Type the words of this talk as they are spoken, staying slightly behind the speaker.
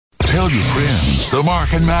Tell your friends the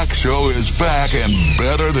Mark and Mack Show is back and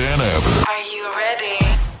better than ever. Are you ready?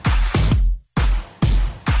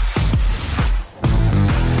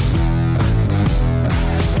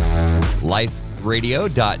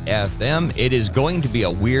 LifeRadio.fm. It is going to be a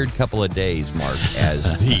weird couple of days, Mark, as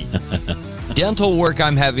the dental work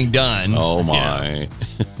I'm having done. Oh, my.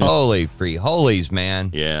 Holy free holies, man.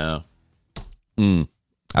 Yeah.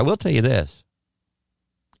 I will tell you this.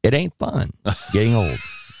 It ain't fun getting old.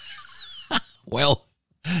 Well,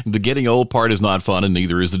 the getting old part is not fun, and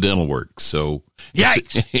neither is the dental work. So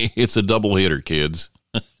Yikes. It's a double hitter, kids.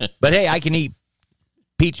 But hey, I can eat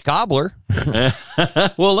peach cobbler.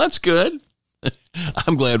 Well, that's good.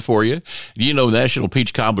 I'm glad for you. You know, National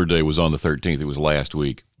Peach Cobbler Day was on the 13th. It was last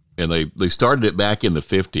week. And they started it back in the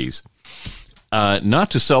 50s.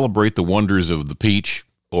 Not to celebrate the wonders of the peach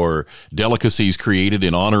or delicacies created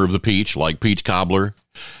in honor of the peach, like peach cobbler.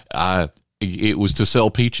 It was to sell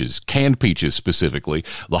peaches, canned peaches specifically.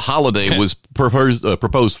 The holiday was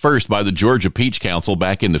proposed first by the Georgia Peach Council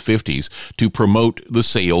back in the 50s to promote the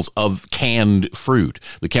sales of canned fruit.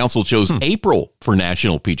 The council chose April for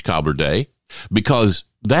National Peach Cobbler Day because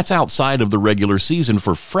that's outside of the regular season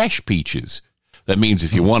for fresh peaches. That means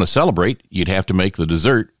if you want to celebrate, you'd have to make the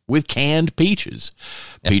dessert with canned peaches.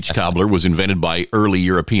 Peach cobbler was invented by early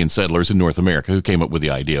European settlers in North America who came up with the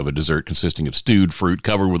idea of a dessert consisting of stewed fruit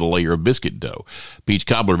covered with a layer of biscuit dough. Peach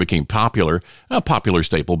cobbler became a popular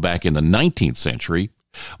staple back in the 19th century,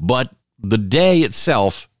 but the day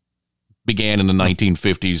itself began in the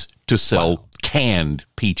 1950s to sell canned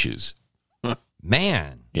peaches.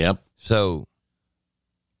 Man. Yep. So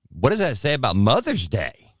what does that say about Mother's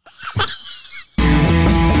Day?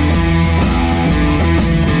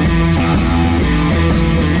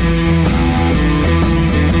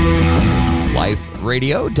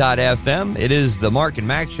 LifeRadio.fm. It is the Mark and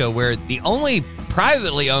Mack Show, where the only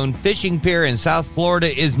privately owned fishing pier in South Florida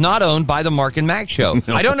is not owned by the Mark and Mack Show.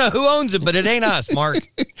 No. I don't know who owns it, but it ain't us, Mark.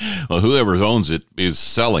 Well, whoever owns it is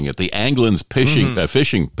selling it. The Anglin's fishing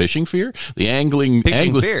pier? The angling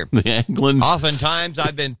pier. The Anglin's. Oftentimes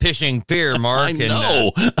I've been fishing pier, Mark. I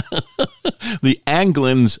know. The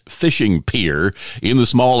Anglin's Fishing Pier in the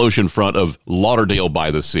small ocean front of Lauderdale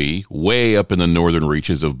by the Sea, way up in the northern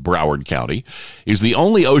reaches of Broward County, is the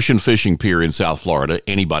only ocean fishing pier in South Florida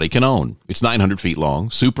anybody can own. It's 900 feet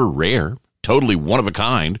long, super rare, totally one of a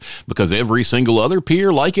kind, because every single other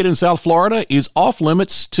pier like it in South Florida is off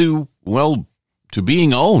limits to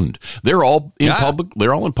being owned. They're all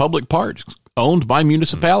in public parks, owned by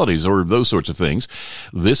municipalities or those sorts of things.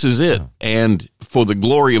 This is it. And for the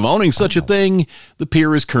glory of owning such a thing, the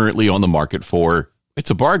pier is currently on the market for, it's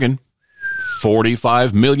a bargain,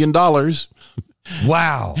 $45 million.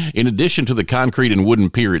 Wow. In addition to the concrete and wooden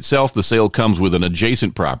pier itself, the sale comes with an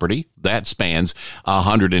adjacent property that spans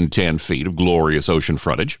 110 feet of glorious ocean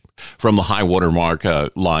frontage from the high water mark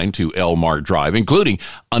line to Elmar Drive, including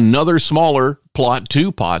another smaller plot,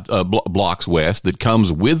 blocks west that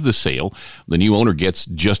comes with the sale. The new owner gets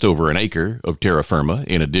just over an acre of terra firma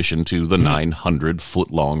in addition to the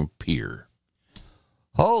 900-foot-long pier.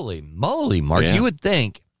 Holy moly, Mark. Yeah. You would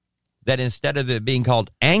think that instead of it being called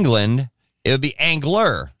Angland, it would be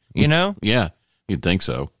Angler, you know? Yeah, you'd think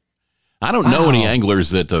so. I don't know any anglers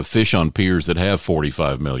that fish on piers that have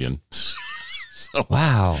 45 million. So,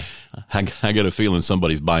 wow. I got a feeling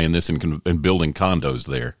somebody's buying this and building condos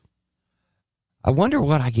there. I wonder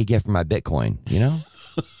what I could get for my Bitcoin, you know?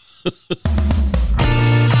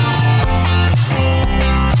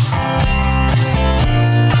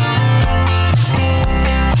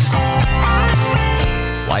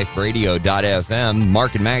 LifeRadio.fm,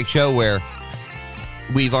 Mark and Mack Show, where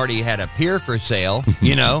we've already had a pier for sale.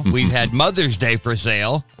 You know, we've had Mother's Day for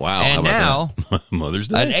sale. Wow. And now, Mother's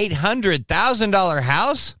Day? an $800,000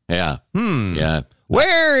 house? Yeah. Yeah.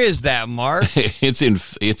 Where is that, Mark? It's in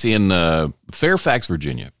Fairfax,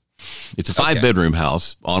 Virginia. It's a 5-bedroom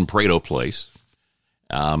house on Prado Place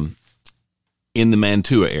in the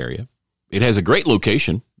Mantua area. It has a great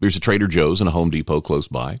location. There's a Trader Joe's and a Home Depot close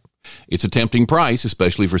by. It's a tempting price,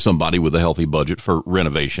 especially for somebody with a healthy budget for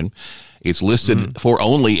renovation. It's listed for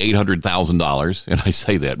only $800,000, and I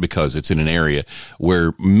say that because it's in an area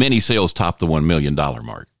where many sales top the $1 million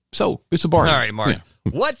mark. So it's a bargain. All right, Mark. Yeah.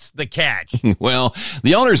 What's the catch? Well,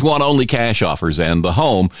 the owners want only cash offers, and the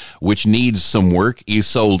home, which needs some work, is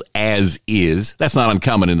sold as is. That's not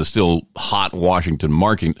uncommon in the still hot Washington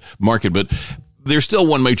market, but there's still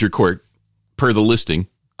one major quirk per the listing.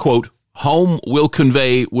 Quote, home will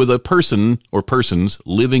convey with a person or persons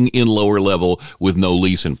living in lower level with no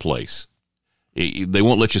lease in place. They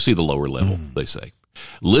won't let you see the lower level, they say.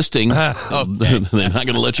 Listing, they're not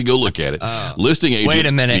going to let you go look at it. Listing agent. Wait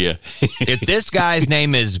a minute. Yeah. If this guy's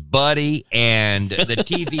name is Buddy and the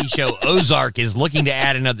TV show Ozark is looking to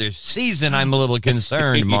add another season, I'm a little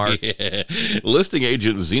concerned, Mark. Yeah. Listing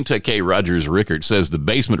agent Zinta K. Rogers Rickert says the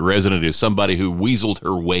basement resident is somebody who weaseled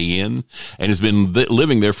her way in and has been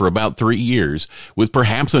living there for about 3 years, with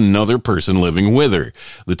perhaps another person living with her.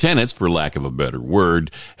 The tenants, for lack of a better word,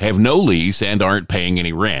 have no lease and aren't paying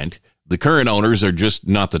any rent. The current owners are just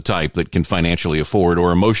not the type that can financially afford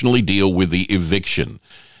or emotionally deal with the eviction.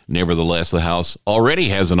 Nevertheless, the house already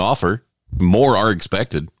has an offer. More are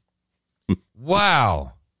expected.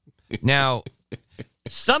 Wow. Now,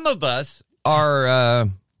 some of us are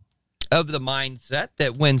of the mindset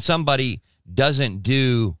that when somebody doesn't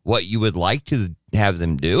do what you would like to have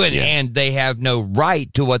them do, and they have no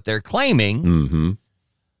right to what they're claiming,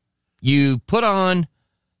 you put on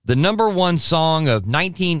the number one song of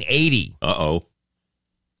 1980. Uh-oh.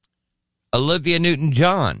 Olivia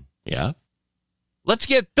Newton-John. Yeah. Let's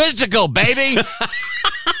get physical, baby.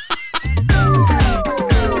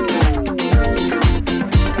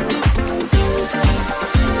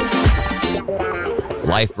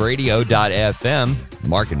 LifeRadio.fm,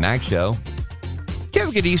 Mark and Mack Show. Did you have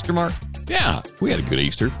a good Easter, Mark? Yeah, we had a good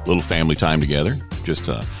Easter. Little family time together. Just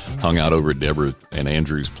hung out over at Deborah and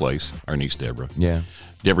Andrew's place, our niece Deborah. Yeah.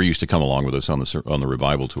 Deborah used to come along with us on the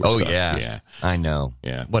revival tour. Oh, stuff. yeah. Yeah. I know.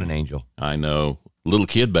 Yeah. What an angel. I know. Little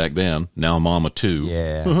kid back then. Now mama, too.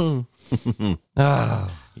 Yeah.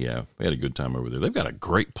 Oh. Yeah. We had a good time over there. They've got a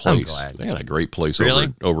great place. I'm glad. They got a great place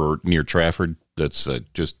Really? over near Trafford. That's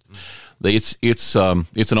just, it's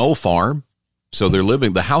an old farm. So they're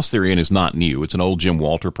living, the house they're in is not new. It's an old Jim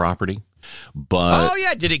Walter property. But oh,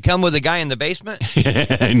 yeah. Did it come with a guy in the basement?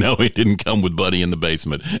 No, it didn't come with Buddy in the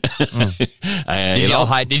basement. Did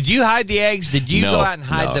you hide the eggs? Did you go out and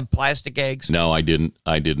hide the plastic eggs? No, I didn't.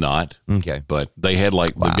 I did not. Okay. But they had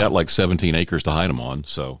they've got like 17 acres to hide them on.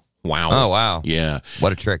 So, wow. Oh, wow. Yeah.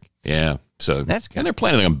 What a trick. Yeah. So that's good. And they're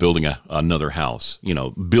planning on building another house,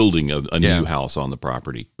 building a new house on the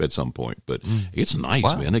property at some point. But it's nice,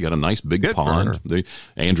 man. They got a nice big pond.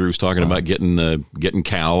 Andrew's talking about getting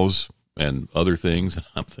cows and other things.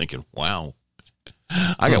 I'm thinking, wow,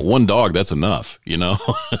 I got one dog. That's enough,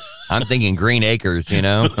 I'm thinking Green Acres,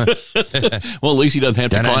 Well, at least he doesn't have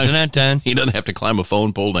to climb. He doesn't have to climb a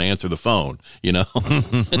phone pole to answer the phone,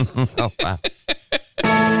 Oh, wow.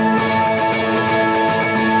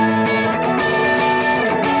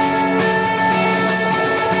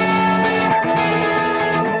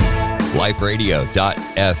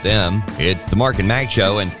 LifeRadio.fm. It's the Mark and Mack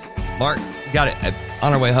Show. And Mark, got it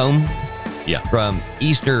on our way home from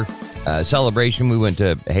Easter celebration. We went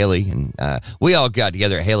to Haley, and we all got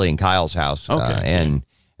together at Haley and Kyle's house. And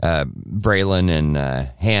Braylon and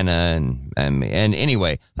Hannah. And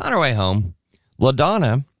anyway, on our way home,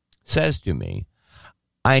 LaDonna says to me,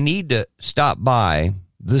 I need to stop by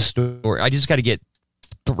the store. I just got to get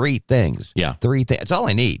 3 things. Yeah. 3 things. That's all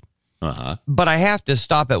I need. But I have to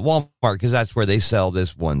stop at Walmart because that's where they sell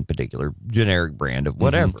this one particular generic brand of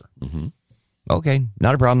whatever. Okay,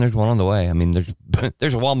 not a problem. There's one on the way. I mean, there's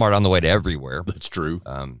a Walmart on the way to everywhere. That's true.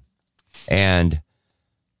 And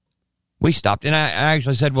we stopped, and I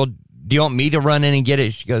actually said, well, do you want me to run in and get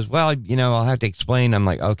it? She goes, well, I'll have to explain. I'm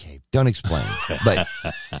like, okay, don't explain. But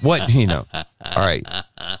what, all right.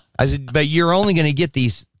 I said, but you're only going to get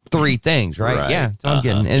these 3 things, right? Yeah, that's all I'm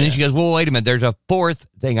getting. And then she goes, well, wait a minute. There's a 4th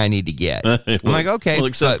thing I need to get. I'm like, okay. Well,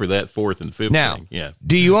 except for that 4th and 5th thing. Yeah.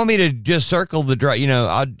 Do you want me to just circle the drive?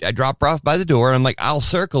 I drop her off by the door, and I'm like, I'll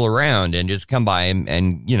circle around and just come by and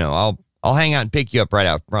I'll hang out and pick you up right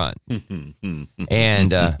out front. And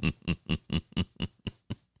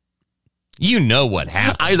what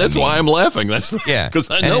happened. That's why I'm laughing. That's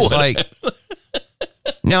because I know what happened.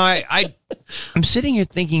 No, I'm sitting here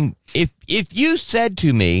thinking, if you said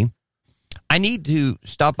to me, I need to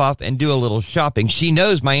stop off and do a little shopping, she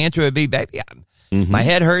knows my answer would be, baby, my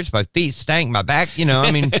head hurts, my feet stank, my back,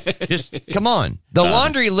 just come on. The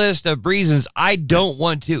laundry list of reasons I don't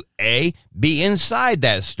want to, be inside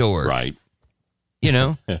that store. Right.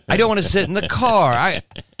 I don't want to sit in the car.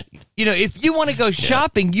 If you want to go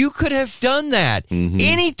shopping, you could have done that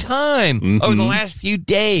anytime over the last few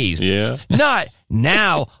days. Yeah. Not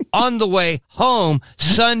now on the way home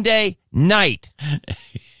Sunday night.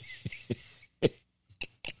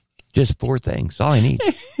 Just 4 things. All I need.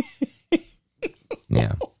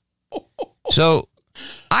 Yeah. So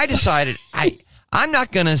I decided I'm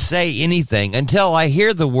not going to say anything until I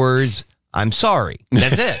hear the words, I'm sorry.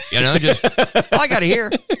 That's it. Just all I got to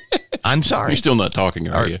hear. I'm sorry. You're still not talking,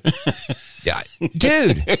 are you? Yeah,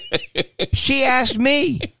 dude, she asked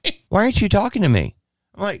me, why aren't you talking to me?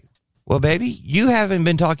 I'm like, well, baby, you haven't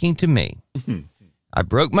been talking to me. I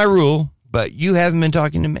broke my rule, but you haven't been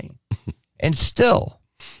talking to me. And still,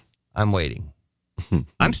 I'm waiting.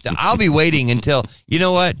 I'll be waiting until, you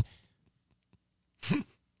know what?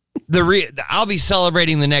 I'll be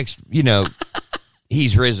celebrating the next,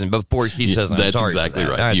 he's risen before she says I'm that's sorry. That's exactly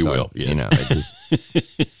right. That's you all, will. Yes.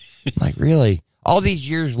 Like, really? All these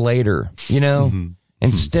years later, and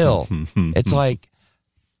still, it's like,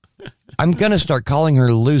 I'm going to start calling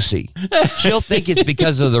her Lucy. She'll think it's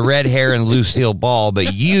because of the red hair and Lucille Ball,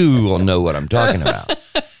 but you will know what I'm talking about.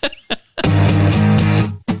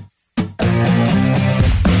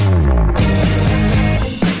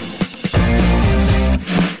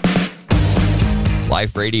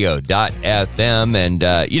 LifeRadio.fm. And,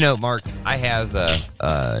 Mark, I have,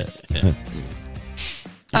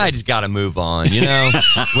 I just got to move on, when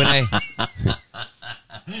I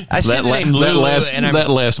see that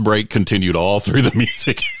last break continued all through the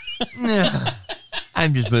music.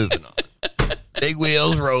 I'm just moving on. Big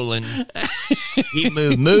wheels rolling. Keep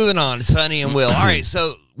moving on, Sonny and Will. All right,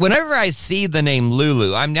 so whenever I see the name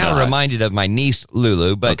Lulu, I'm now reminded of my niece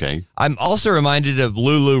Lulu, but I'm also reminded of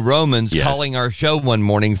Lulu Romans calling our show one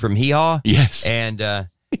morning from Hee Haw. Yes. And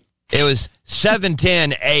it was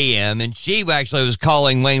 7:10 a.m., and she actually was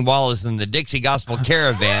calling Wayne Wallace and the Dixie Gospel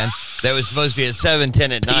Caravan that was supposed to be at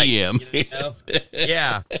 7:10 at night. p.m.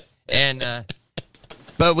 Yeah. And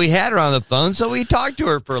but we had her on the phone, so we talked to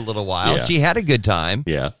her for a little while. Yeah. She had a good time.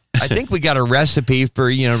 Yeah. I think we got a recipe for,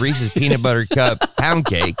 Reese's peanut butter cup pound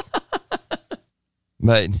cake.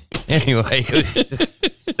 But anyway,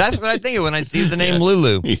 that's what I think of when I see the name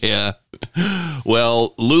Lulu. Yeah.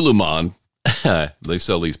 Well, Lulumon, they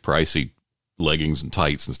sell these pricey leggings and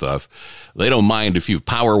tights and stuff. They don't mind if you've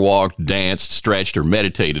power walked, danced, stretched, or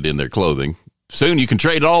meditated in their clothing. Soon you can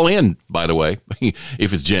trade it all in, by the way,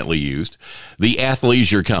 if it's gently used. The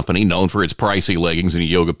athleisure company, known for its pricey leggings and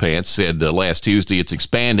yoga pants, said last Tuesday it's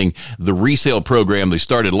expanding the resale program they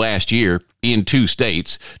started last year in 2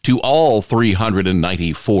 states to all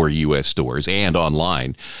 394 U.S. stores and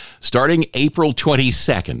online. Starting April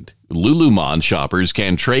 22nd, Lulumon shoppers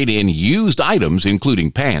can trade in used items,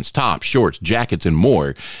 including pants, tops, shorts, jackets, and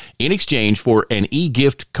more, in exchange for an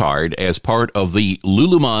e-gift card as part of the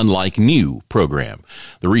Lulumon Like New program.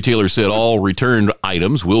 The retailer said all returned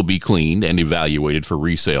items will be cleaned and evaluated for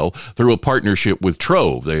resale through a partnership with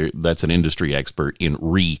Trove. That's an industry expert in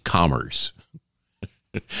re-commerce.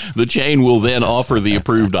 The chain will then offer the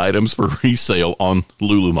approved items for resale on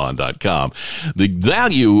Lulumon.com. The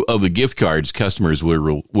value of the gift cards customers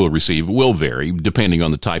will receive will vary depending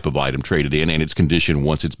on the type of item traded in and its condition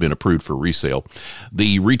once it's been approved for resale.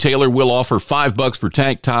 The retailer will offer $5 for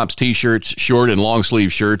tank tops, t-shirts, short and long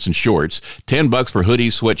sleeve shirts and shorts, $10 for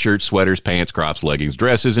hoodies, sweatshirts, sweaters, pants, crops, leggings,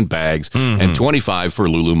 dresses, and bags, and $25 for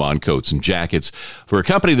Lulumon coats and jackets. For a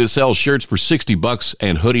company that sells shirts for $60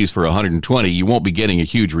 and hoodies for $120, you won't be getting a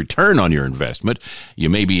huge return on your investment. You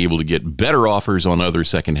may be able to get better offers on other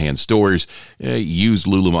secondhand stores. Used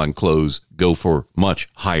Lulumon clothes go for much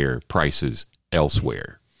higher prices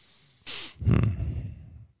elsewhere.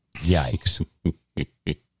 Yikes.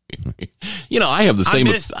 I have the same... I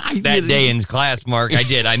missed that day in class, Mark. I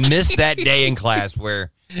did. I missed that day in class where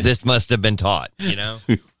this must have been taught,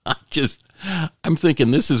 I'm thinking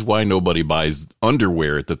this is why nobody buys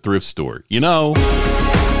underwear at the thrift store.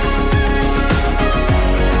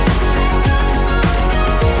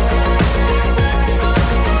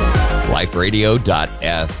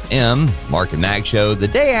 LifeRadio.fm, Mark and Mack show, the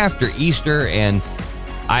day after Easter, and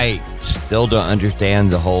I still don't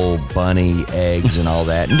understand the whole bunny eggs and all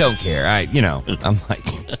that, and don't care. I'm like,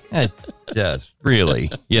 just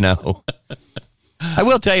really, I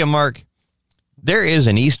will tell you, Mark, there is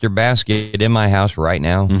an Easter basket in my house right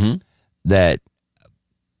now that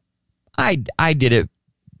I did it.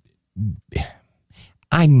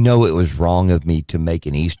 I know it was wrong of me to make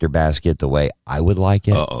an Easter basket the way I would like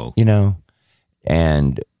it,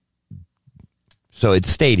 and so it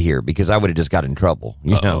stayed here because I would have just got in trouble,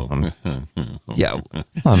 Yeah,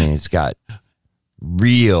 it's got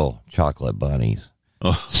real chocolate bunnies,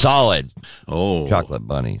 solid chocolate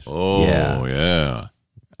bunnies. Yeah.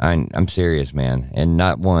 I'm serious, man, and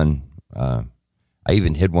not one. I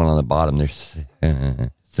even hid one on the bottom. There's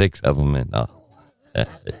 6 of them, and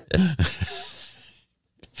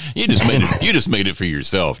You just made it for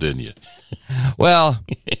yourself, didn't you? Well,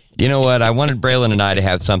 you know what? I wanted Braylon and I to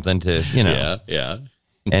have something to, Yeah.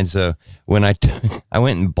 And so when I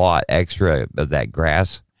went and bought extra of that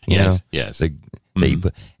grass, Yes. that you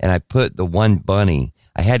put, and I put the one bunny.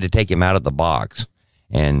 I had to take him out of the box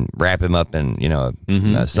and wrap him up in, the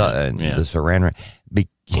saran wrap.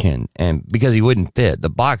 and because he wouldn't fit, the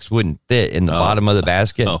box wouldn't fit in the bottom of the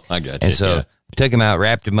basket. Oh, I got you. And so took him out,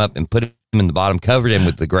 wrapped him up, and put him in the bottom, covered him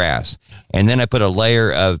with the grass. And then I put a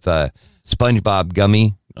layer of SpongeBob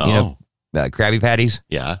gummy, Krabby Patties.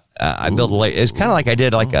 Yeah. I built a layer. It's kind of like I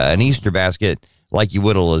did like an Easter basket, like you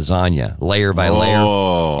would a lasagna, layer by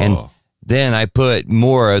layer. And then I put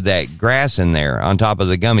more of that grass in there on top of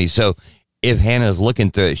the gummies. So if Hannah's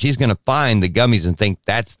looking through it, she's going to find the gummies and think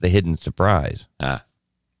that's the hidden surprise. Ah,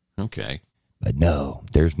 okay. But no,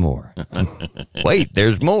 there's more. Wait,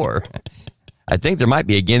 there's more. I think there might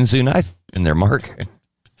be a Ginsu knife in there, Mark.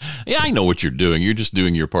 Yeah, I know what you're doing. You're just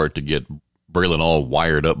doing your part to get Braylon all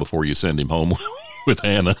wired up before you send him home with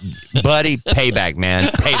Hannah. Buddy, payback,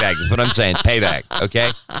 man. Payback is what I'm saying. Payback, okay?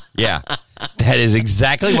 Yeah. That is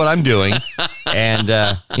exactly what I'm doing. And,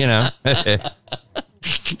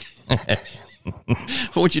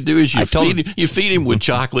 what you do is you feed him with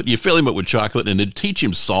chocolate, you fill him up with chocolate, and then teach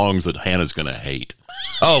him songs that Hannah's going to hate.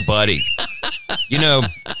 Oh, buddy.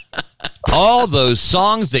 All those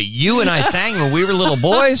songs that you and I sang when we were little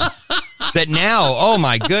boys that now, oh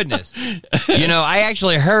my goodness. I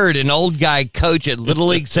actually heard an old guy coach at Little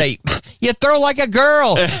League say, "You throw like a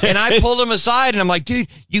girl." And I pulled him aside and I'm like, "Dude,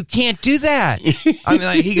 you can't do that." I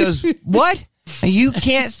mean, he goes, "What? You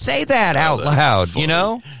can't say that out loud,"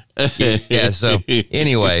 funny. Yeah, so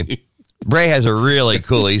anyway, Bray has a really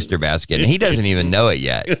cool Easter basket, and he doesn't even know it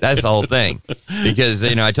yet. That's the whole thing. Because,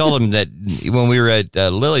 I told him that when we were at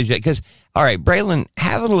Lily's, because, all right, Braylon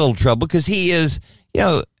having a little trouble because he is,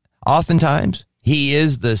 oftentimes he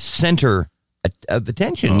is the center of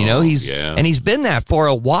attention, and he's been that for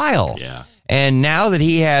a while. Yeah. And now that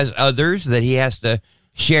he has others that he has to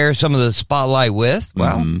share some of the spotlight with,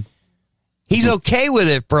 well, he's okay with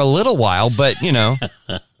it for a little while, but,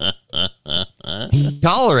 he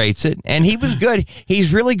tolerates it, and he was good.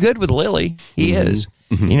 He's really good with Lily. He is.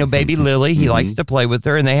 Baby Lily, he likes to play with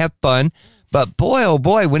her, and they have fun. But boy, oh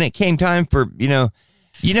boy, when it came time for,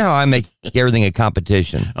 how I make everything a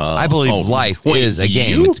competition. I believe life is a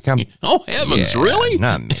game. Oh, heavens, really?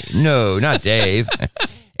 Not me. No, not Dave.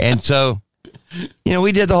 And so,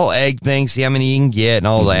 we did the whole egg thing, see how many you can get and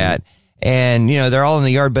all that. And, they're all in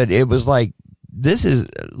the yard, but it was like, this is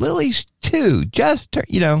Lily's too. Just,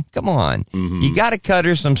 come on. You got to cut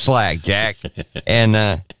her some slack, Jack. And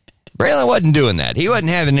Braylon wasn't doing that. He wasn't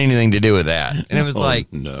having anything to do with that. And it was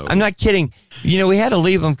no. I'm not kidding. We had to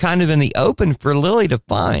leave him kind of in the open for Lily to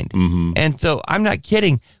find. And so I'm not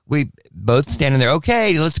kidding. We both standing there.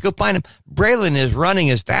 Okay, let's go find him. Braylon is running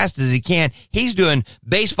as fast as he can. He's doing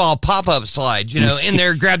baseball pop-up slides, in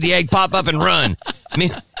there, grab the egg, pop up and run. I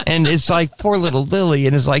mean, and it's like poor little Lily,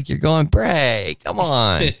 and it's like you're going, Bray, come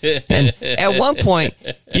on. And at one point,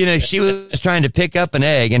 she was trying to pick up an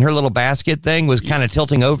egg, and her little basket thing was kind of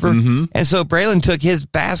tilting over. And so Braylon took his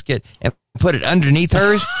basket and put it underneath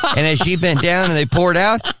hers, and as she bent down and they poured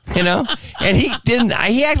out, and he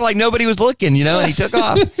acted like nobody was looking, and he took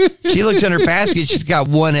off. She looks in her basket, she's got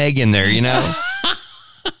one egg in there,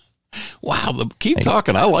 Wow, keep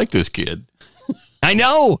talking. I like this kid. I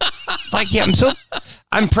know. Like, yeah,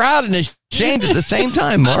 I'm proud and ashamed at the same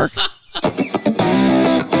time, Mark.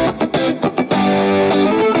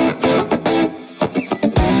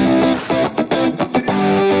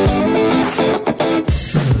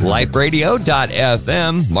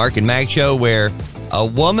 LifeRadio.fm, Mark and Mack show, where a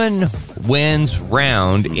woman wins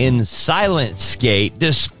round in silent skate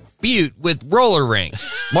dispute with roller rink.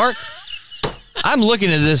 Mark, I'm looking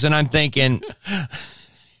at this and I'm thinking,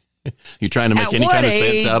 you're trying to make any kind of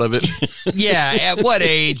sense out of it? Yeah, at what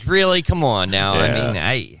age? Really? Come on now. Yeah.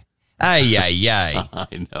 I mean,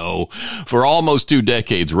 I know. For almost 2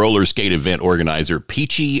 decades, roller skate event organizer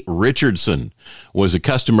Peachy Richardson was a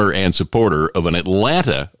customer and supporter of an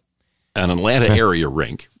Atlanta area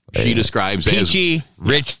rink. She describes Peachy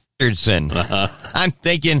Richardson. I'm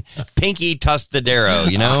thinking Pinky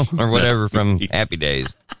Tostadero, or whatever from Happy Days.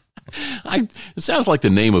 It sounds like the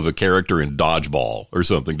name of a character in Dodgeball or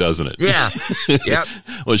something, doesn't it? Yeah. Yep.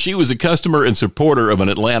 Well, she was a customer and supporter of an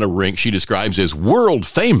Atlanta rink she describes as world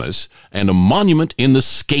famous and a monument in the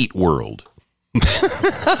skate world.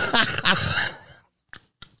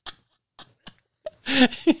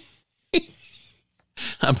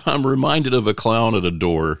 I'm reminded of a clown at a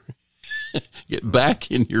door. Get back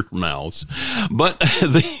in your mouse. But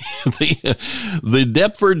the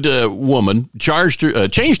Deptford woman changed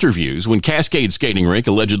her views when Cascade Skating Rink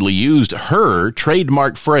allegedly used her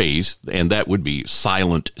trademark phrase, and that would be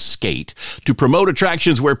silent skate, to promote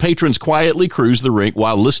attractions where patrons quietly cruise the rink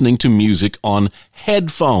while listening to music on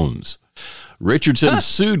headphones. Richardson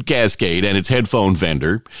sued Cascade and its headphone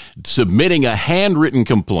vendor, submitting a handwritten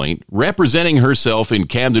complaint representing herself in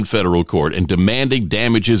Camden Federal Court and demanding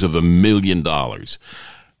damages of $1 million.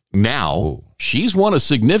 Now, she's won a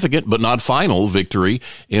significant but not final victory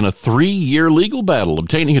in a 3-year legal battle,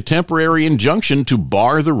 obtaining a temporary injunction to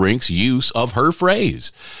bar the rink's use of her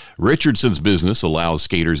phrase. Richardson's business allows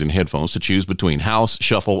skaters in headphones to choose between house,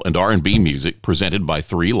 shuffle, and R&B music presented by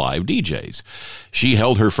 3 live DJs. She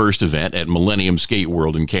held her first event at Millennium Skate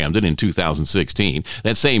World in Camden in 2016.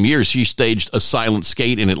 That same year, she staged a silent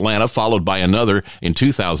skate in Atlanta, followed by another in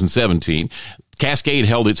 2017. Cascade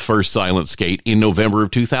held its first silent skate in November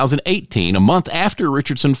of 2018, a month after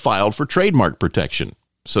Richardson filed for trademark protection.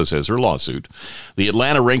 So says her lawsuit. The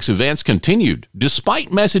Atlanta Rinks events continued,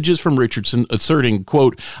 despite messages from Richardson asserting,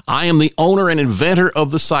 quote, "I am the owner and inventor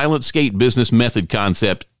of the silent skate business method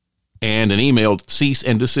concept," and an emailed cease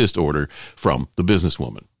and desist order from the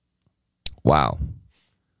businesswoman. Wow.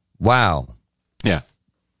 Yeah.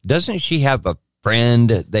 Doesn't she have a friend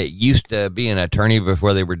that used to be an attorney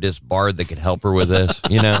before they were disbarred that could help her with this,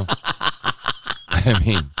 I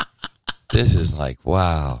mean, this is like,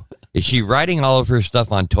 wow. Is she writing all of her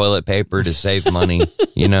stuff on toilet paper to save money?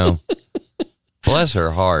 Bless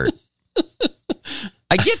her heart.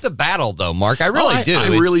 I get the battle, though, Mark. I really do. I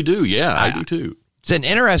really do. Yeah, I do, too. It's an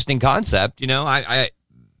interesting concept.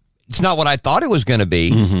 It's not what I thought it was going to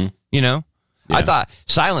be, Yeah. I thought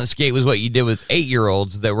silent skate was what you did with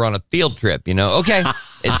 8-year-olds that were on a field trip, Okay,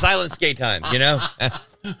 it's silent skate time,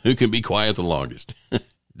 Who can be quiet the longest?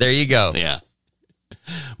 There you go. Yeah.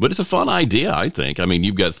 But it's a fun idea, I think. I mean,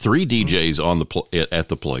 you've got 3 DJs at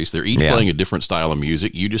the place. They're each playing a different style of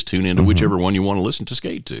music. You just tune into whichever one you want to listen to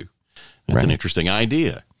skate to. That's an interesting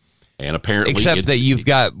idea. And apparently, except that you've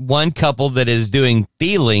got one couple that is doing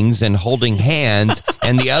feelings and holding hands,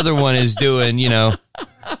 and the other one is doing,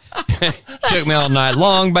 Took Me All Night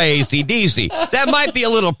Long by AC/DC. That might be a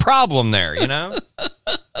little problem there, The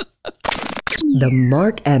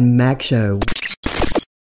Mark and Mack Show.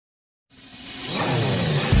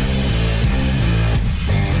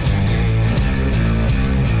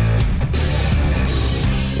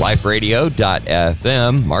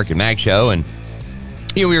 LifeRadio.fm, Mark and Mack Show. And,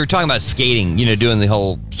 we were talking about skating, doing the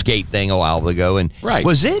whole skate thing a while ago. And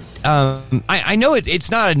was it, I know it's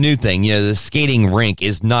not a new thing. The skating rink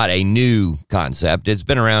is not a new concept. It's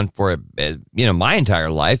been around for, my entire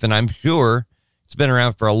life. And I'm sure it's been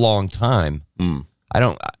around for a long time. I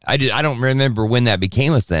don't remember when that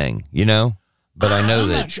became a thing, but I know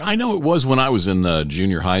that. I know it was when I was in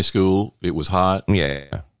junior high school. It was hot. Yeah.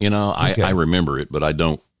 I remember it, but I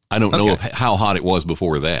don't know of how hot it was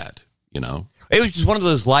before that, It was just one of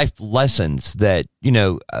those life lessons that,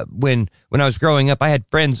 when I was growing up, I had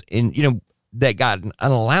friends that got an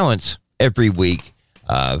allowance every week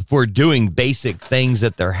for doing basic things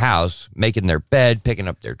at their house, making their bed, picking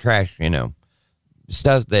up their trash,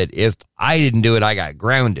 stuff that if I didn't do it, I got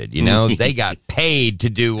grounded, they got paid to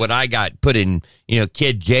do what I got put in,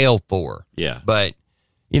 kid jail for. Yeah. But,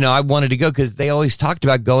 I wanted to go because they always talked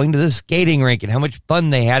about going to the skating rink and how much fun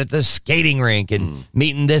they had at the skating rink and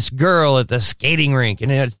meeting this girl at the skating rink. And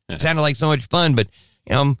it sounded like so much fun, but,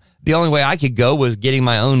 the only way I could go was getting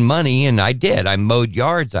my own money. And I did. I mowed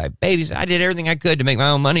yards. I babysat. I did everything I could to make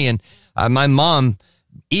my own money. And my mom,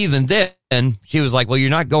 even then, she was like, well, you're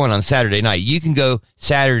not going on Saturday night. You can go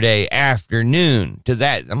Saturday afternoon to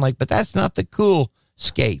that. I'm like, but that's not the cool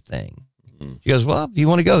skate thing. She goes, well, if you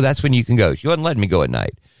want to go, that's when you can go. She wasn't letting me go at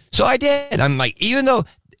night. So I did. I'm like,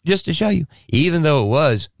 just to show you, even though it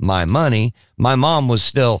was my money, my mom was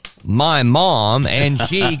still my mom, and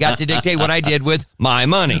she got to dictate what I did with my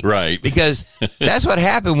money. Right. Because that's what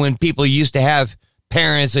happened when people used to have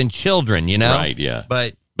parents and children, Right, yeah.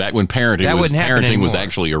 But back when parenting was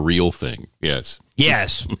actually a real thing. Yes.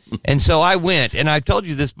 Yes. And so I went, and I've told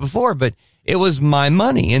you this before, but it was my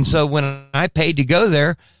money. And so when I paid to go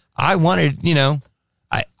there, I wanted,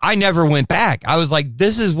 I never went back. I was like,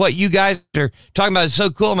 this is what you guys are talking about. It's so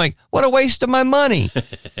cool. I'm like, what a waste of my money.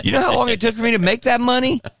 You know how long it took for me to make that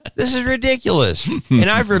money? This is ridiculous. And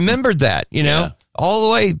I've remembered that, all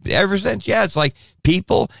the way ever since. Yeah, it's like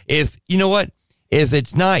people, if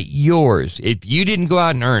it's not yours, if you didn't go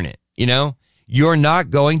out and earn it, you're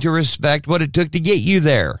not going to respect what it took to get you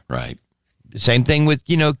there. Right. Same thing with,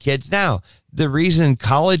 kids now. The reason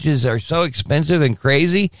colleges are so expensive and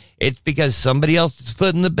crazy, it's because somebody else is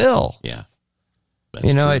footing the bill. Yeah.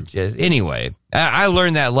 Anyway, I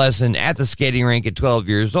learned that lesson at the skating rink at 12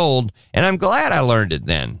 years old, and I'm glad I learned it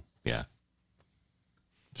then. Yeah.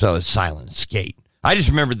 So it's silent skate. I just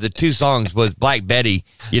remember the two songs was Black Betty,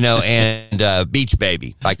 and Beach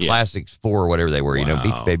Baby by Classics 4 or whatever they were,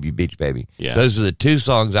 Beach Baby. Yeah. Those are the two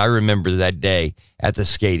songs I remember that day at the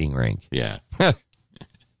skating rink. Yeah.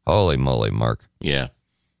 Holy moly, Mark. Yeah.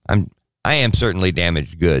 I am certainly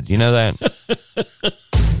damaged goods. You know that?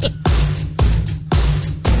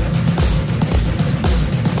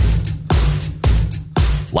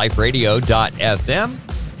 LifeRadio.fm.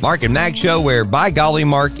 Mark and Mack show, where, by golly,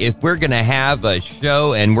 Mark, if we're going to have a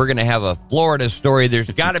show and we're going to have a Florida story, there's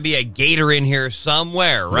got to be a gator in here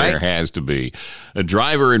somewhere, right? There has to be. A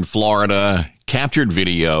driver in Florida captured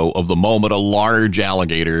video of the moment a large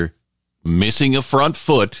alligator missing a front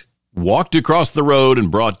foot walked across the road and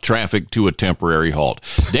brought traffic to a temporary halt.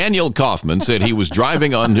 Daniel Kaufman said he was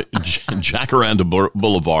driving on Jacaranda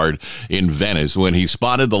Boulevard in Venice when he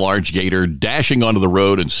spotted the large gator dashing onto the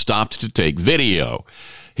road and stopped to take video.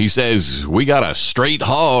 He says, "We got a straight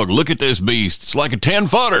hog. Look at this beast. It's like a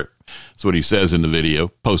 10-footer. That's what he says in the video,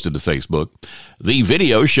 posted to Facebook. The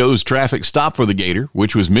video shows traffic stop for the gator,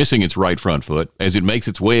 which was missing its right front foot, as it makes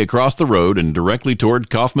its way across the road and directly toward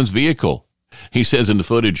Kaufman's vehicle. He says in the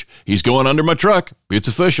footage, "He's going under my truck. It's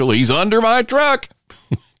official. He's under my truck."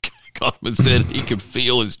 Kaufman said he could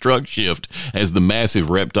feel his truck shift as the massive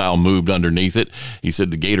reptile moved underneath it. He said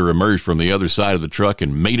the gator emerged from the other side of the truck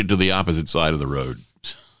and made it to the opposite side of the road.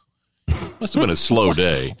 Must have been a slow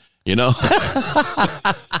day,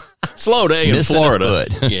 Slow day in Missing Florida.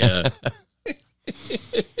 Yeah.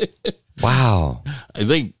 Wow. I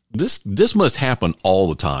think this must happen all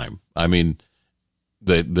the time. I mean,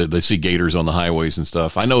 they see gators on the highways and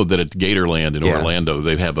stuff. I know that at Gatorland in Orlando,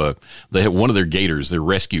 they have one of their gators, their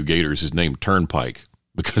rescue gators, is named Turnpike,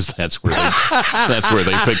 because that's where they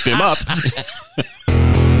picked him up.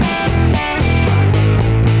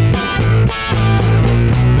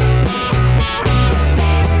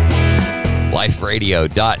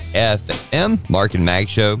 LifeRadio.fm, Mark and Mack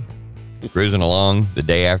show, cruising along the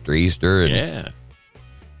day after Easter. And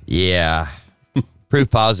yeah.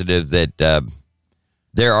 Proof positive that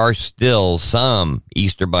there are still some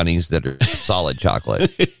Easter bunnies that are solid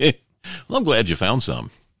chocolate. Well, I'm glad you found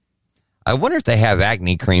some. I wonder if they have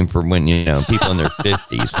acne cream for when, people in their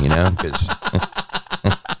 50s, because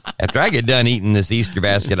after I get done eating this Easter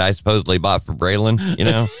basket I supposedly bought for Braylon,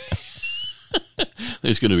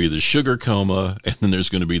 There's going to be the sugar coma, and then there's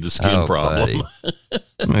going to be the skin problem. I'm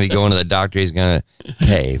going to be going to the doctor. He's going to,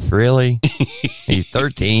 Dave, really? He's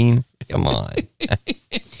 13? Come on.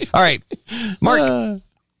 All right, Mark,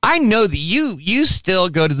 I know that you still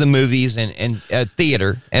go to the movies and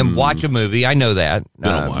theater and watch a movie. I know that.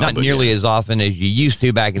 Not nearly as often as you used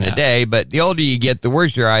to back in the day, but the older you get, the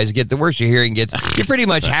worse your eyes get, the worse your hearing gets. You pretty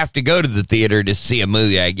much have to go to the theater to see a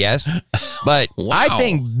movie, I guess. But I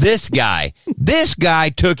think this guy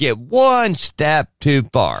took it one step too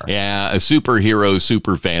far. Yeah, a superhero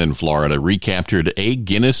super fan in Florida recaptured a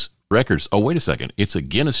Guinness Records. Oh, wait a second. It's a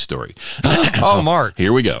Guinness story. Oh, Mark.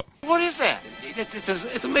 Here we go. What is that?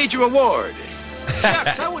 It's a major award.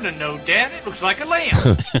 Shucks, I wouldn't have known, Dad. It looks like a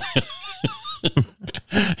lamb.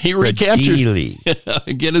 He recaptured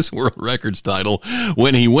a Guinness World Records title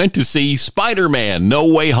when he went to see Spider-Man No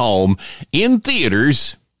Way Home in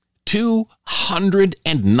theaters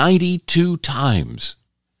 292 times.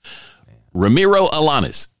 Ramiro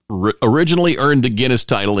Alanis originally earned the Guinness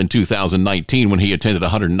title in 2019 when he attended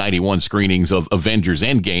 191 screenings of Avengers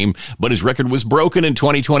Endgame, but his record was broken in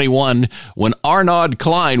 2021 when Arnaud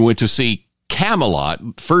Klein went to see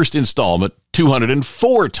Camelot, first installment,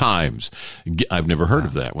 204 times. I've never heard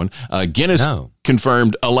of that one. Guinness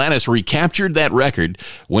confirmed Alanis recaptured that record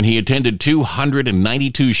when he attended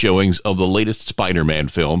 292 showings of the latest Spider-Man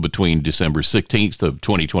film between December 16th of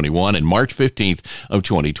 2021 and March 15th of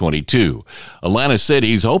 2022. Alanis said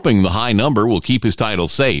he's hoping the high number will keep his title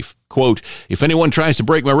safe. Quote, "If anyone tries to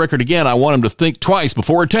break my record again, I want him to think twice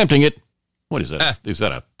before attempting it." What is that? Is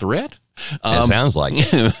that a threat? It sounds like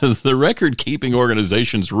it. The record-keeping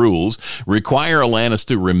organization's rules require Alanis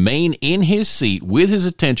to remain in his seat with his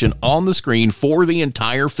attention on the screen for the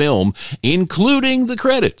entire film, including the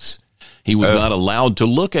credits. He was not allowed to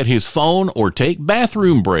look at his phone or take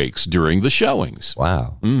bathroom breaks during the showings.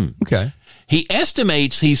 Wow. Okay. He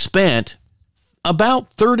estimates he spent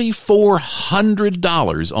about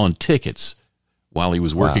 $3,400 on tickets while he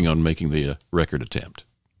was working on making the record attempt.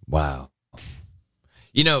 Wow.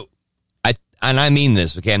 I mean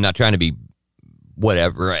this, okay, I'm not trying to be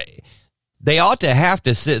whatever. They ought to have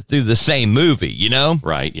to sit through the same movie,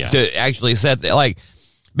 Right, yeah. To actually set the,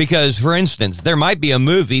 because, for instance, there might be a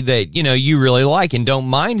movie that, you really like and don't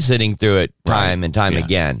mind sitting through it time and time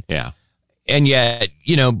again. Yeah. And yet,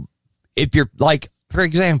 if you're, for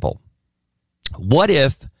example, What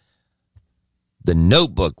if The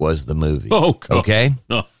Notebook was the movie? Oh, God. Okay.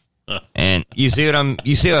 No. And you see what I'm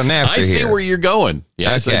after I see here. where you're going.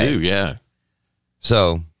 Yes, I Okay. do. Yeah.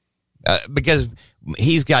 So, because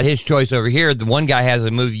he's got his choice over here, the one guy has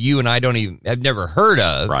a movie you and I have never heard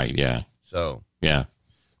of. Right. Yeah. So, Yeah.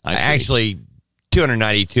 I see. actually,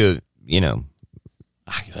 292.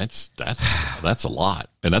 That's a lot,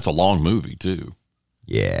 and that's a long movie too.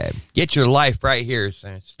 Yeah, get your life right here,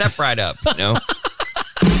 son. Step right up.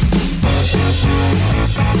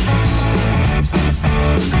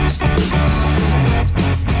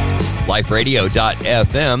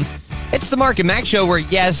 LifeRadio.fm. It's the Mark and Mack Show where,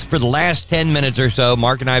 yes, for the last 10 minutes or so,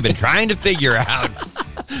 Mark and I have been trying to figure out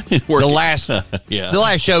the last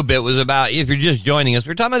show bit was about, if you're just joining us,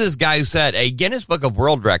 we're talking about this guy who set a Guinness Book of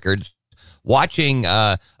World Records watching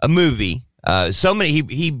a movie.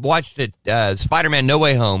 He watched it, Spider-Man No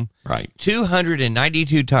Way Home, Right.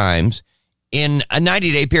 292 times in a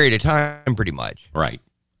 90-day period of time, pretty much. Right.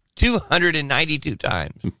 292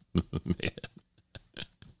 times.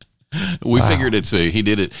 We figured he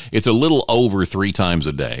did it. It's a little over 3 times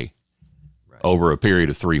a day over a period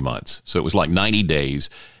of 3 months. So it was like 90 days.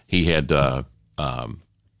 He had, he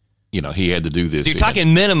had to do this. You're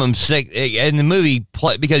talking minimum 6 in the movie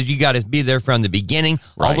because you got to be there from the beginning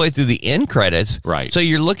all the way through the end credits. Right. So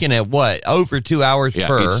you're looking at what? Over 2 hours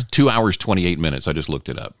per? It's 2 hours, 28 minutes. I just looked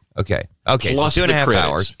it up. Okay. Plus so 2.5 the credits,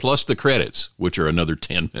 hours. plus the credits, which are another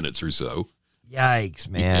 10 minutes or so. Yikes,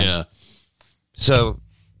 man. Yeah. So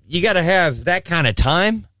you got to have that kind of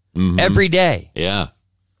time every day. Yeah.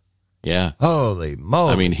 Yeah. Holy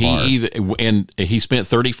moly. I mean, he spent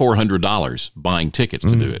 $3,400 buying tickets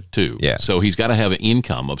to do it too. Yeah. So he's got to have an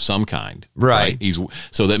income of some kind. Right.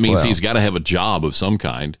 So that means he's got to have a job of some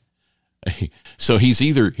kind. So is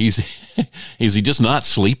he just not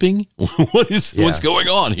sleeping? What's going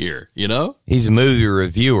on here? He's a movie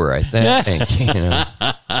reviewer, I think.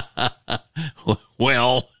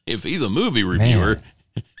 Well, if he's a movie reviewer,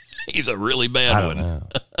 he's a really bad one.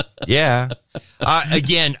 Yeah.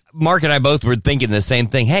 Again, Mark and I both were thinking the same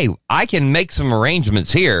thing. Hey, I can make some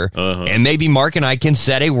arrangements here, and maybe Mark and I can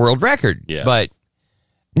set a world record. Yeah. But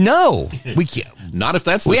no, we can't. Not if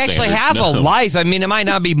that's the We actually have a life. I mean, it might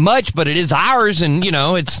not be much, but it is ours, and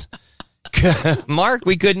it's Mark.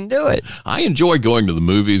 We couldn't do it. I enjoy going to the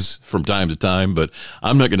movies from time to time, but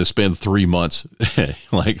I'm not going to spend 3 months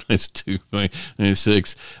like let's do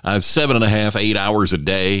 6. I have 7.5, 8 hours a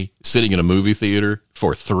day sitting in a movie theater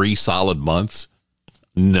for 3 solid months.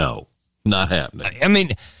 No, not happening. I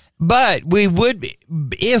mean, but we would be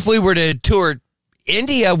if we were to tour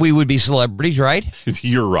India. We would be celebrities, right?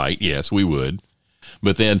 You're right. Yes, we would.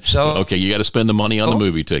 But then, you got to spend the money on the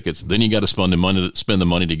movie tickets. Then you got to spend the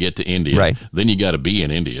money to get to India. Right. Then you got to be in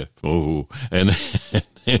India. Oh, and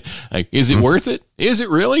is it worth it? Is it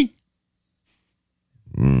really?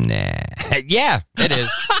 Nah. Yeah, it is.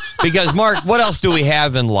 Because Mark, what else do we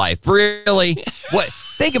have in life? Really? What?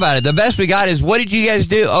 Think about it. The best we got is, what did you guys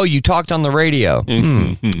do? Oh, you talked on the radio.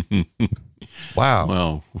 Wow.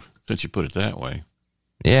 Well, since you put it that way.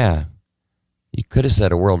 Yeah. You could have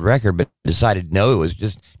set a world record, but decided no, it was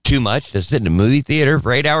just too much to sit in a movie theater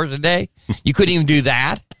for 8 hours a day. You couldn't even do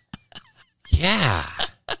that. Yeah.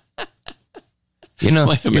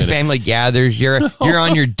 Your family gathers. You're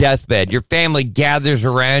on your deathbed. Your family gathers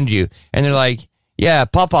around you, and they're like, yeah,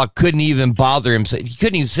 Papa couldn't even bother himself. He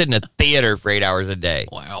couldn't even sit in a theater for 8 hours a day.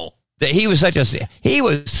 Wow. He was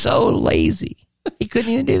so lazy. He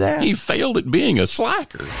couldn't even do that. He failed at being a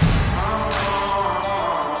slacker.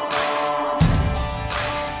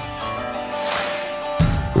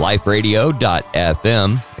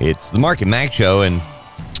 LifeRadio.fm. It's the Mark and Mack Show, and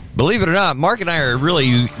believe it or not, Mark and I are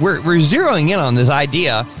we're zeroing in on this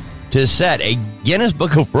idea to set a Guinness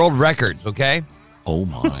Book of World Records. Okay. Oh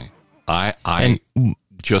my! I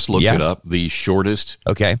just looked it up. The shortest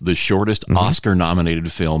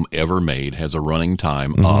Oscar-nominated film ever made has a running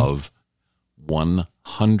time of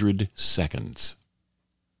 100 seconds.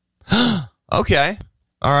 Okay.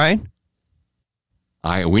 All right.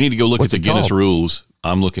 We need to go look at the Guinness called? rules.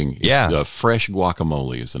 I'm looking. Yeah. Fresh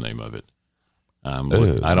Guacamole is the name of it.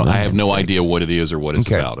 Ooh, I have no idea what it is or what it's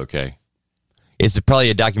about. Okay. It's probably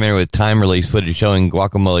a documentary with time release footage showing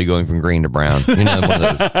guacamole going from green to brown. One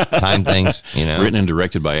of those time things. Written and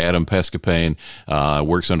directed by Adam Pescapane.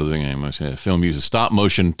 Works under the name. The film uses stop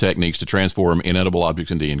motion techniques to transform inedible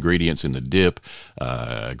objects into ingredients in the dip.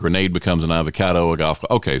 Grenade becomes an avocado.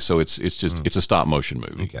 Okay, so it's a stop motion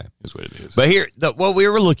movie. Okay, is what it is. But here, what we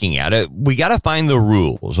were looking at, we got to find the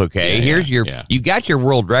rules. Okay, you got your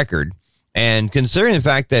world record. And considering the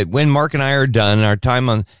fact that when Mark and I are done, our time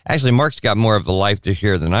on, actually, Mark's got more of a life to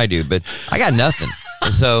share than I do, but I got nothing.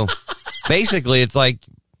 And so basically, it's like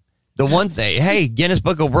the one thing, hey, Guinness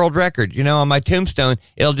Book of World Records, on my tombstone,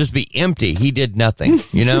 it'll just be empty. He did nothing,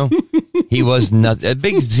 He was nothing, a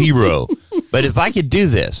big zero. But if I could do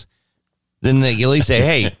this, then they at least say,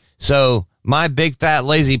 hey, so my big, fat,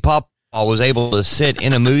 lazy papa was able to sit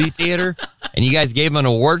in a movie theater, and you guys gave him an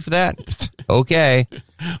award for that? Okay.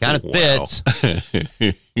 Kind of fits.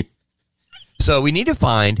 So we need to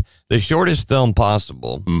find the shortest film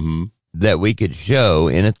possible that we could show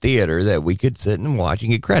in a theater that we could sit and watch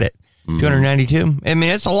and get credit. 292. I mean,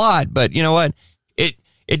 it's a lot, but you know what?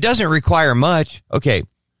 It doesn't require much. Okay.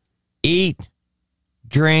 Eat,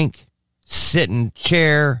 drink, sit in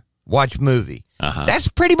chair, watch movie. That's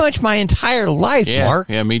pretty much my entire life, Mark.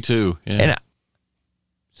 Yeah, me too. Yeah. And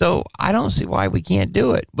so I don't see why we can't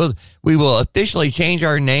do it. Well, we will officially change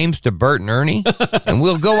our names to Bert and Ernie, and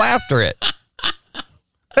we'll go after it.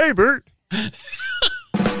 Hey, Bert.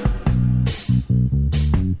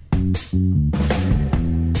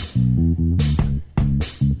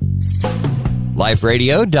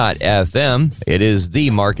 LifeRadio.fm. It is the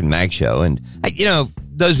Mark and Mack Show. And,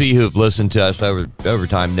 those of you who have listened to us over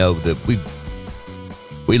time know that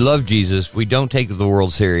we love Jesus. We don't take the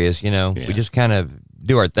world serious, We just kind of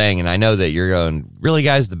do our thing. And I know that you're going, really,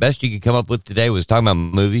 guys, the best you could come up with today was talking about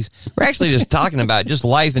movies. We're actually just talking about just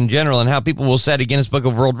life in general and how people will set a Guinness Book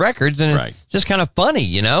of World Records. And it's just kind of funny,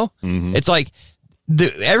 It's like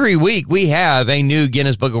every week we have a new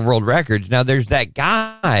Guinness Book of World Records. Now, there's that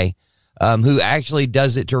guy who actually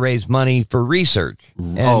does it to raise money for research.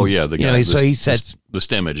 And, the guy. So he sets the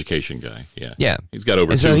STEM education guy. Yeah. Yeah. He's got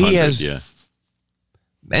over 200.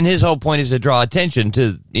 And his whole point is to draw attention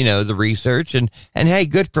to, the research and hey,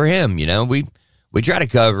 good for him. We try to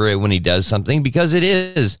cover it when he does something because it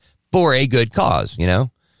is for a good cause,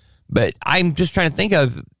 but I'm just trying to think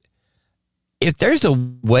of if there's a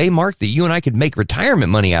way, Mark, that you and I could make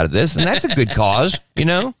retirement money out of this, and that's a good cause,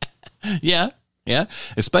 Yeah. Yeah.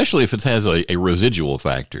 Especially if it has a residual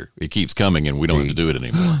factor. It keeps coming and we don't have to do it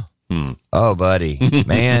anymore. Oh, buddy,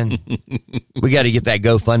 man, we got to get that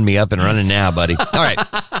GoFundMe up and running now, buddy. All right.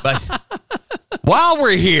 But while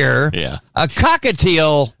we're here, a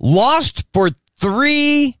cockatiel lost for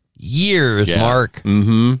 3 years, Mark.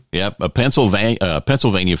 Yep. A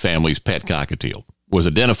Pennsylvania family's pet cockatiel was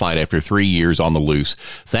identified after 3 years on the loose,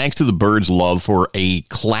 thanks to the bird's love for a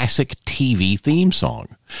classic TV theme song.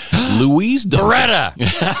 Louise Beretta.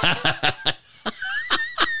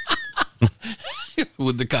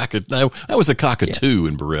 With the cockatoo. That was a cockatoo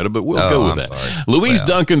in Beretta, but we'll go with that. Sorry. Louise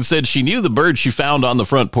Duncan said she knew the bird she found on the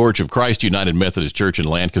front porch of Christ United Methodist Church in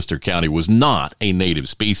Lancaster County was not a native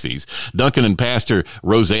species. Duncan and Pastor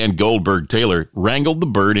Roseanne Goldberg Taylor wrangled the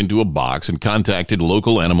bird into a box and contacted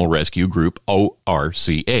local animal rescue group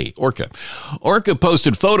ORCA. Orca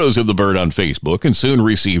posted photos of the bird on Facebook and soon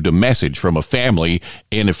received a message from a family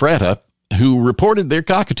in Ephrata who reported their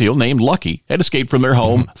cockatiel named Lucky had escaped from their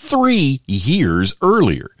home 3 years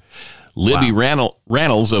earlier. Libby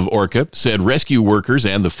Rannells of Orca said rescue workers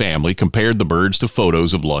and the family compared the birds to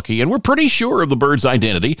photos of Lucky and were pretty sure of the bird's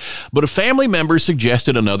identity, but a family member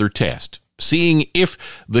suggested another test, seeing if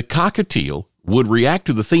the cockatiel would react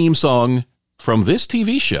to the theme song from this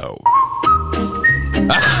TV show.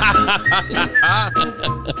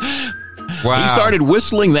 Wow. He started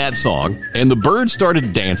whistling that song, and the bird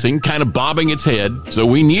started dancing, kind of bobbing its head. So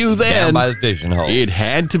we knew then down by the fishing hole. It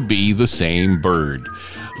had to be the same bird.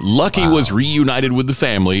 Lucky was reunited with the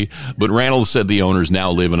family, but Randall said the owners now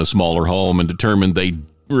live in a smaller home and determined they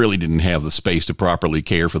really didn't have the space to properly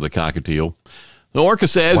care for the cockatiel. The Orca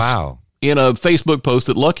says in a Facebook post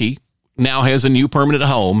that Lucky now has a new permanent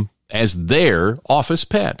home as their office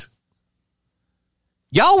pet.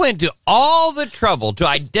 Y'all went to all the trouble to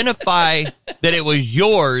identify that it was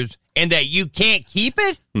yours and that you can't keep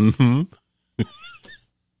it? Mm-hmm.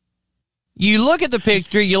 You look at the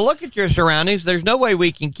picture, you look at your surroundings, there's no way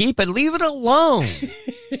we can keep it. Leave it alone.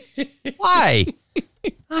 Why?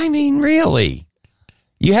 I mean, really?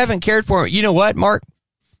 You haven't cared for it. You know what, Mark?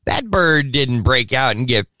 That bird didn't break out and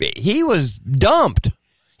get... He was dumped.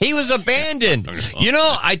 He was abandoned. You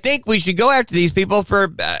know, I think we should go after these people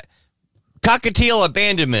for... cockatiel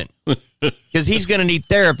abandonment, because he's going to need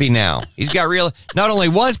therapy now. He's got not only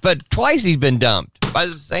once, but twice he's been dumped by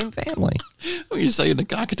the same family. Are you saying the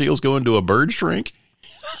cockatiel's going to a bird shrink?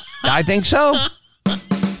 I think so.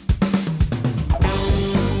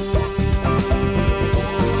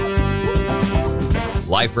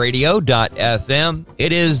 LifeRadio.fm.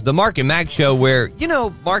 It is the Mark and Mack Show where,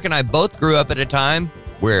 Mark and I both grew up at a time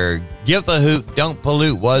where "Give a hoot, don't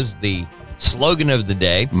pollute" was the slogan of the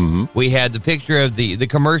day. Mm-hmm. We had the picture of the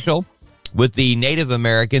commercial with the Native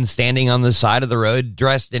American standing on the side of the road,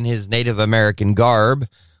 dressed in his Native American garb,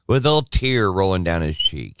 with a little tear rolling down his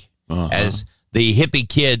cheek as the hippie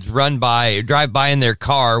kids drive by in their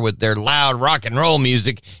car with their loud rock and roll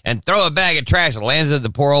music and throw a bag of trash that lands at the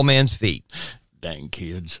poor old man's feet. Dang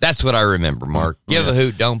kids. That's what I remember, Mark. Give a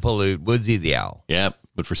hoot, don't pollute. Woodsy the owl. Yep.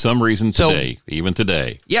 But for some reason today, even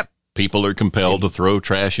today, people are compelled to throw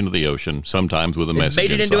trash into the ocean, sometimes with a message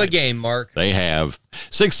made it into inside. a game, Mark. They have.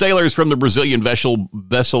 6 sailors from the Brazilian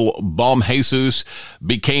vessel Bom Jesus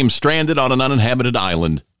became stranded on an uninhabited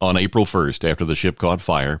island on April 1st after the ship caught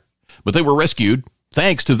fire. But they were rescued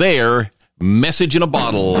thanks to their message in a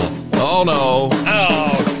bottle. Oh, no.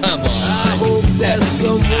 Oh, come on. I hope that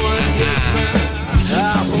someone gets my,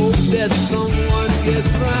 I hope that someone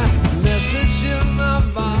gets my message in my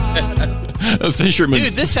bottle. A fisherman.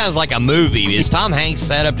 Dude, this sounds like a movie. Is Tom Hanks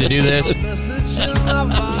set up to do this? Message in my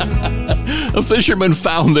bottle. A fisherman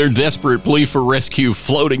found their desperate plea for rescue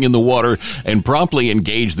floating in the water and promptly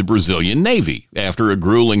engaged the Brazilian Navy. After a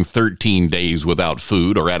grueling 13 days without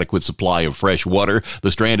food or adequate supply of fresh water,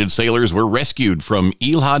 the stranded sailors were rescued from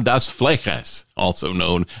Ilha das Flechas, also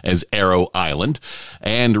known as Arrow Island,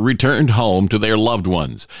 and returned home to their loved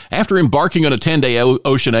ones. After embarking on a 10-day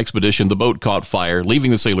ocean expedition, the boat caught fire,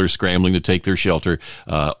 leaving the sailors scrambling to take their shelter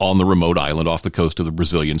on the remote island off the coast of the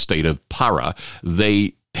Brazilian state of Pará.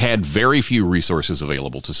 They had very few resources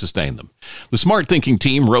available to sustain them. The smart thinking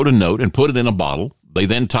team wrote a note and put it in a bottle. They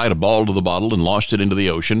then tied a ball to the bottle and launched it into the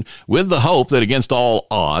ocean with the hope that against all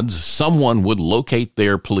odds, someone would locate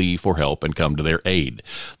their plea for help and come to their aid.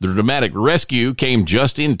 The dramatic rescue came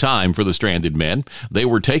just in time for the stranded men. They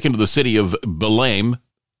were taken to the city of Belém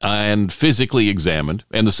and physically examined,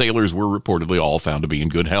 and the sailors were reportedly all found to be in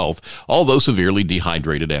good health, although severely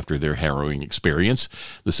dehydrated after their harrowing experience.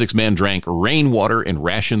 The 6 men drank rainwater and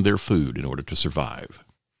rationed their food in order to survive.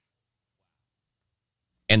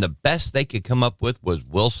 And the best they could come up with was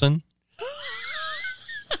Wilson.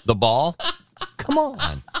 The ball. Come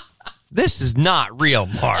on. This is not real,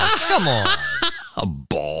 Mark. Come on. A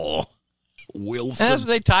ball. Wilson. As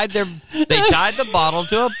they tied the bottle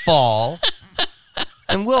to a ball.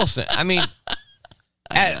 And Wilson, I mean,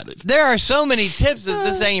 there are so many tips that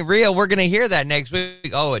this ain't real. We're going to hear that next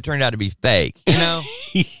week. Oh, it turned out to be fake, you know?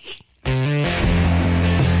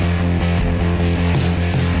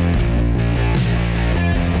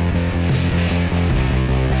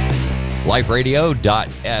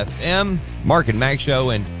 LifeRadio.fm, Mark and Mack Show,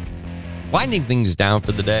 and winding things down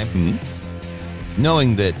for the day. Mm-hmm.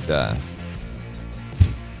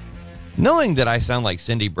 Knowing that I sound like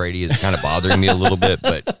Cindy Brady is kind of bothering me a little bit,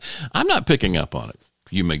 but I'm not picking up on it.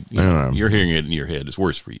 You're hearing it in your head. It's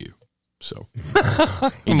worse for you. So,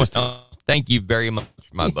 thank you very much,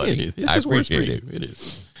 my buddy. I appreciate it. It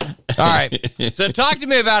is. All right. So talk to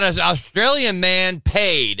me about an Australian man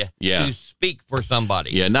paid to speak for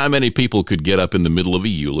somebody. Yeah, not many people could get up in the middle of a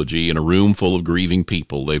eulogy in a room full of grieving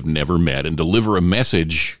people they've never met and deliver a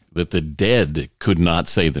message that the dead could not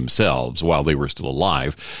say themselves while they were still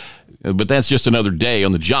alive. But that's just another day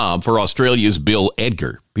on the job for Australia's Bill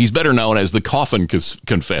Edgar. He's better known as the Coffin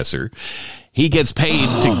Confessor. He gets paid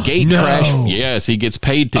to gate crash. Yes, he gets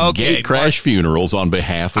paid to gate crash funerals on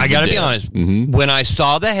behalf of the dead. I got to be honest. Mm-hmm. When I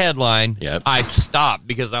saw the headline, Yep. I stopped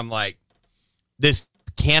because I'm like, this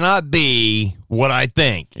cannot be what I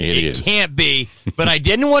think. It is. Can't be. But I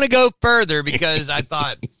didn't want to go further because I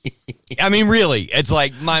thought, I mean, really, it's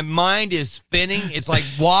like my mind is spinning. It's like,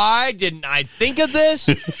 why didn't I think of this?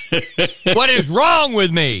 What is wrong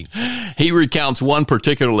with me? He recounts one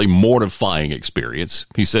particularly mortifying experience.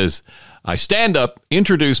 He says, I stand up,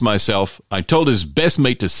 introduce myself. I told his best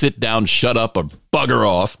mate to sit down, shut up, or bugger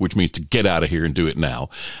off, which means to get out of here and do it now.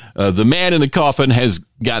 The man in the coffin has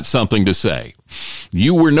got something to say.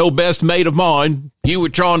 You were no best mate of mine. You were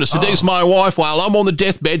trying to seduce my wife while I'm on the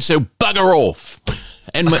deathbed, so bugger off.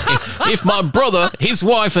 And if my brother, his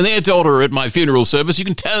wife, and their daughter are at my funeral service, you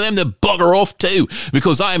can tell them to bugger off too,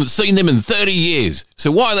 because I haven't seen them in 30 years.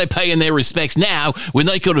 So why are they paying their respects now when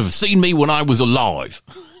they could have seen me when I was alive?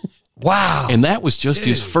 Wow. And that was just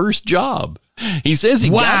his first job. He says he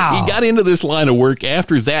got into this line of work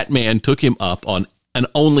after that man took him up on an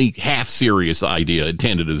only half-serious idea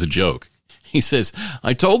intended as a joke. He says,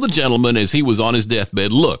 I told the gentleman as he was on his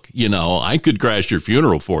deathbed, look, I could crash your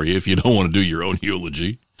funeral for you if you don't want to do your own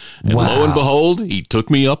eulogy. And lo and behold, he took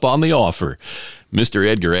me up on the offer. Mr.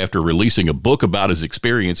 Edgar, after releasing a book about his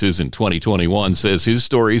experiences in 2021, says his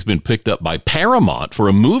story has been picked up by Paramount for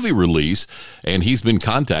a movie release, and he's been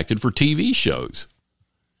contacted for TV shows.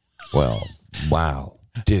 Well, wow.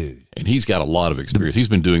 dude. And he's got a lot of experience. He's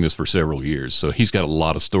been doing this for several years, so he's got a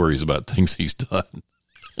lot of stories about things he's done.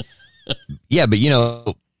 Yeah, but, you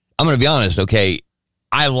know, I'm going to be honest, okay?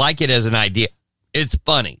 I like it as an idea. It's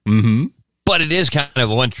funny. Mm-hmm. But it is kind of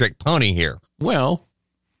a one-trick pony here. Well,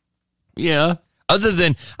 yeah. Other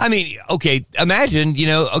than, I mean, okay, imagine, you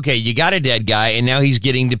know, okay, you got a dead guy, and now he's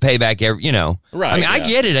getting to pay back, you know. Right. I mean, I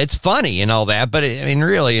get it. It's funny and all that, but, I mean,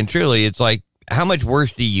 really and truly, it's like, how much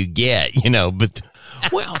worse do you get, you know? But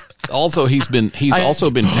well, also he's also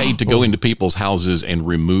been paid to go into people's houses and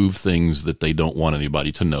remove things that they don't want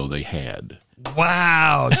anybody to know they had.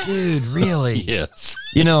 wow, dude, really? Yes.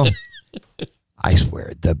 You know, I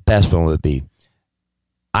swear, the best one would be,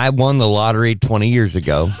 I won the lottery 20 years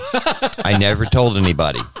ago. I never told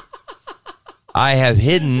anybody. I have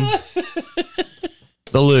hidden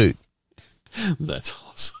the loot. That's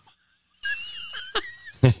awesome.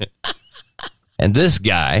 And this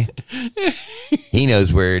guy, he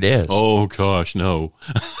knows where it is. Oh, gosh, no.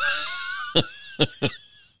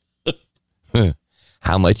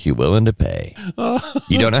 How much you willing to pay?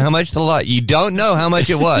 You don't know how much the lot. You don't know how much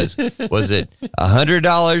it was. Was it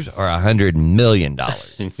 $100 or $100 million?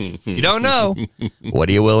 You don't know. What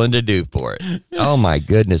are you willing to do for it? Oh my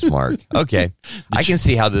goodness, Mark. Okay, I can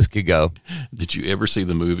see how this could go. Did you ever see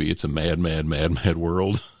the movie? It's a mad, mad, mad, mad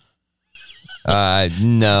world.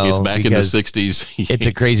 No. It's back in the 60s. It's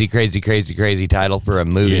a crazy, crazy, crazy, crazy title for a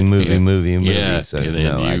movie. Yeah, So, and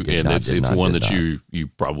no, it's one that you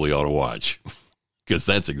probably ought to watch. Because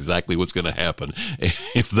that's exactly what's going to happen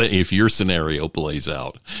if your scenario plays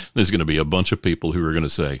out. There's going to be a bunch of people who are going to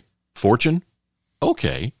say, "Fortune,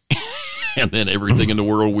 okay," and then everything in the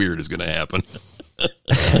world weird is going to happen.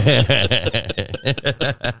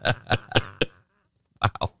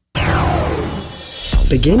 Wow.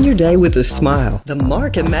 Begin your day with a smile. The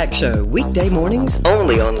Mark and Mack Show, weekday mornings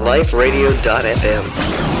only on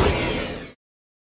liferadio.fm.